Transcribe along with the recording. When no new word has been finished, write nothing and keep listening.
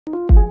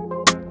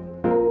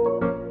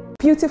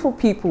Beautiful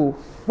people,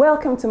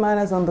 welcome to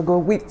Manners on the Go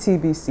with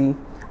TBC.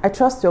 I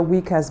trust your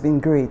week has been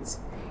great.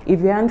 If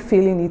you aren't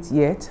feeling it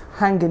yet,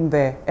 hang in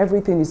there.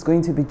 Everything is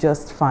going to be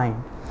just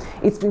fine.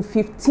 It's been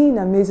 15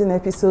 amazing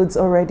episodes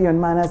already on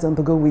Manners on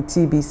the Go with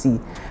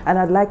TBC, and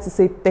I'd like to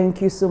say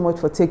thank you so much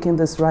for taking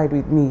this ride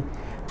with me.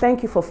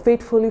 Thank you for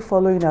faithfully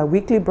following our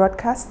weekly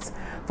broadcasts,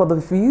 for the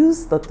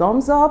views, the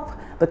thumbs up,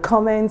 the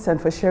comments,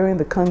 and for sharing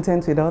the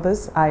content with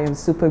others. I am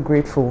super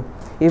grateful.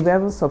 If you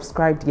haven't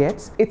subscribed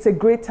yet, it's a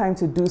great time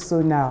to do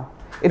so now.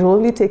 It will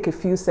only take a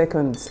few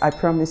seconds, I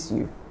promise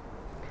you.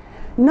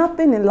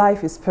 Nothing in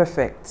life is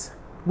perfect.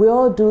 We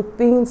all do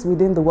things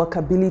within the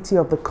workability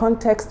of the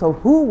context of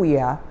who we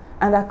are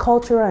and our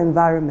cultural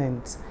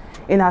environment.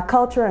 In our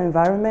cultural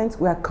environment,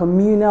 we are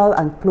communal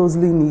and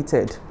closely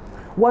knitted.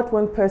 What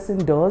one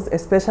person does,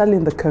 especially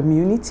in the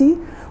community,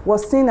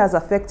 was seen as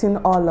affecting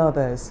all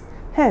others.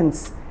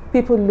 Hence,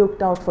 people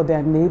looked out for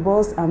their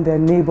neighbors and their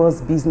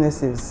neighbors'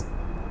 businesses.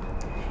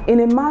 In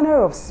a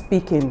manner of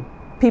speaking,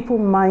 people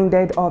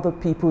minded other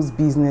people's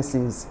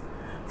businesses.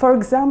 For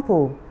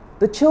example,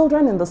 the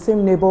children in the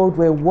same neighborhood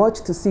were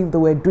watched to see if they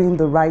were doing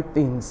the right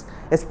things,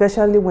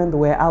 especially when they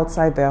were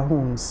outside their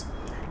homes.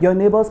 Your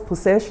neighbor's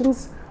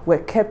possessions were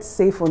kept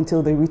safe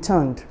until they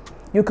returned.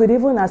 You could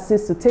even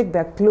assist to take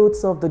their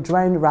clothes off the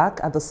drying rack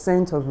at the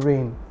scent of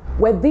rain.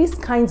 Were these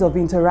kinds of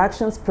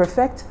interactions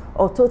perfect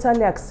or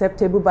totally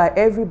acceptable by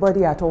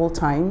everybody at all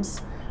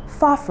times?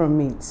 Far from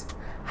it.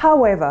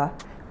 However,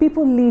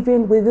 people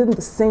living within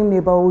the same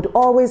neighborhood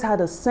always had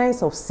a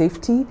sense of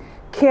safety,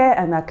 care,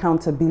 and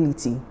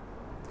accountability.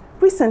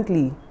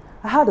 Recently,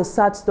 I heard a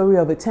sad story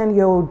of a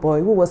 10-year-old boy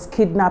who was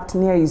kidnapped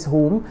near his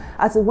home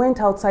as he went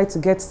outside to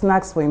get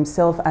snacks for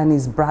himself and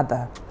his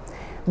brother.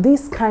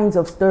 These kinds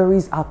of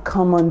stories are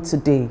common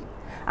today,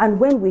 and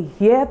when we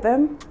hear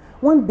them,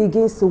 one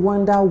begins to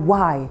wonder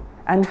why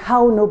and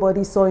how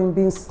nobody saw him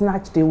being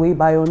snatched away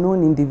by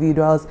unknown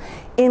individuals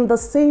in the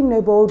same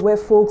neighborhood where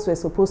folks were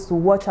supposed to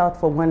watch out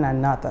for one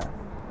another.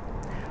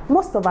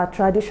 Most of our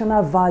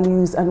traditional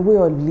values and way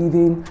of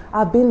living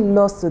are being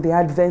lost to the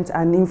advent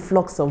and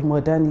influx of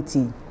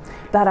modernity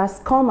that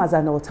has come as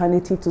an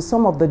alternative to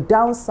some of the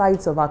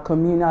downsides of our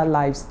communal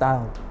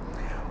lifestyle.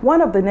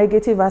 One of the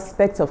negative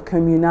aspects of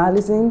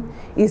communalism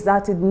is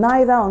that it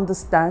neither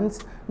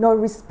understands nor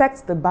respects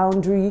the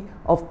boundary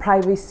of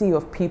privacy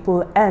of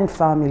people and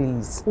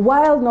families.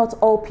 While not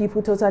all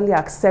people totally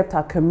accept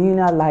our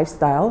communal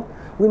lifestyle,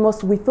 we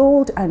must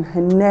withhold and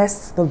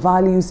harness the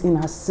values in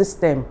our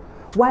system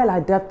while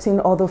adapting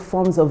other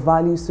forms of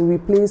values to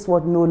replace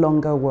what no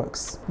longer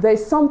works. There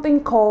is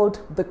something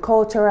called the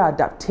cultural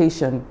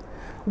adaptation,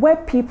 where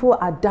people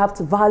adapt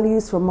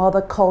values from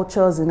other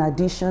cultures in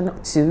addition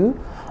to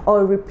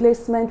or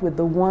replacement with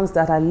the ones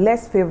that are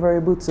less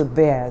favorable to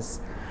theirs.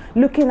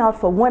 Looking out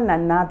for one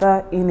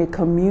another in a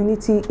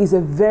community is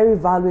a very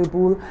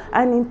valuable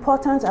and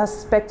important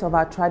aspect of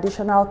our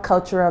traditional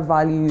cultural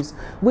values,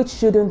 which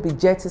shouldn't be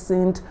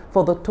jettisoned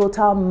for the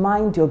total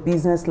mind your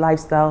business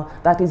lifestyle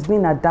that is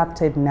being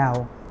adapted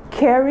now.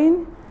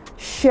 Caring,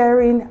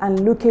 sharing,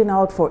 and looking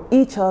out for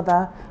each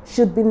other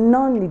should be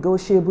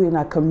non-negotiable in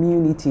our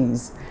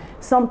communities,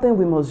 something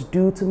we must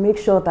do to make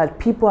sure that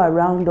people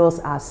around us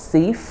are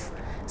safe,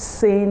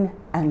 sane,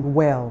 and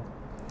well.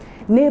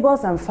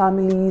 Neighbors and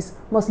families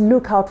must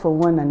look out for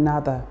one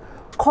another.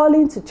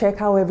 Calling to check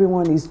how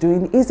everyone is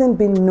doing isn't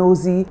being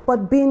nosy,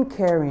 but being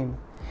caring.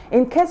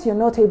 In case you're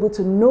not able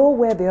to know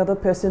where the other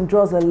person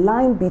draws a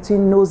line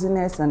between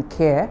nosiness and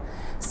care,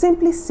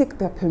 simply seek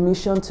their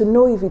permission to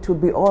know if it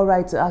would be all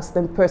right to ask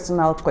them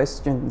personal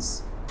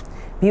questions.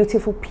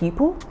 Beautiful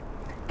people,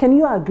 can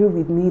you agree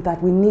with me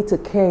that we need to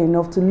care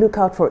enough to look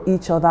out for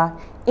each other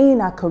in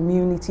our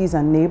communities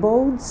and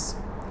neighborhoods?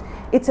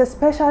 It's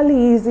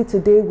especially easy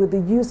today with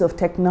the use of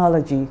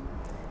technology.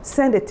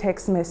 Send a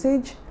text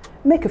message,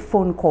 make a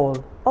phone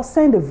call, or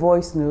send a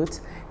voice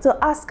note to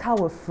ask how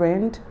a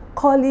friend,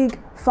 colleague,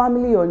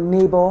 family, or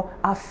neighbor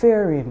are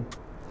faring.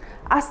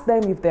 Ask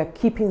them if they're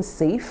keeping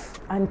safe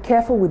and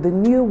careful with the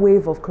new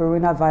wave of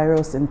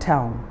coronavirus in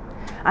town.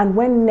 And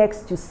when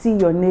next you see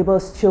your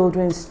neighbor's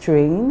children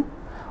straying,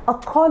 a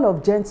call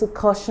of gentle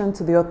caution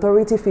to the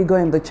authority figure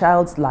in the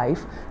child's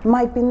life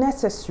might be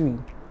necessary.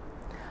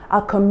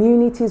 Our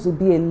communities would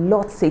be a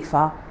lot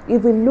safer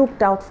if we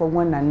looked out for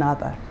one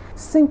another.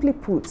 Simply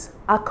put,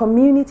 our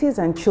communities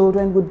and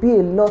children would be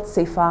a lot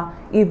safer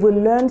if we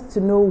learned to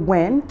know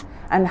when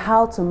and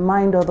how to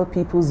mind other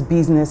people's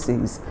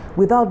businesses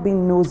without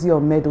being nosy or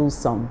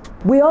meddlesome.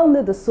 We all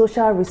know the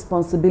social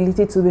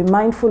responsibility to be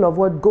mindful of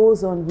what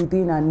goes on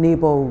within our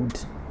neighborhood.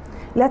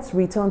 Let's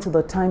return to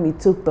the time it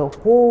took the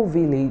whole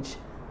village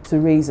to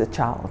raise a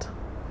child.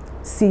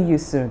 See you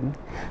soon.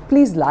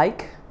 Please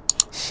like,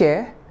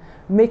 share,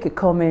 make a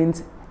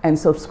comment, and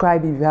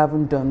subscribe if you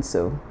haven't done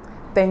so.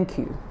 Thank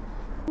you.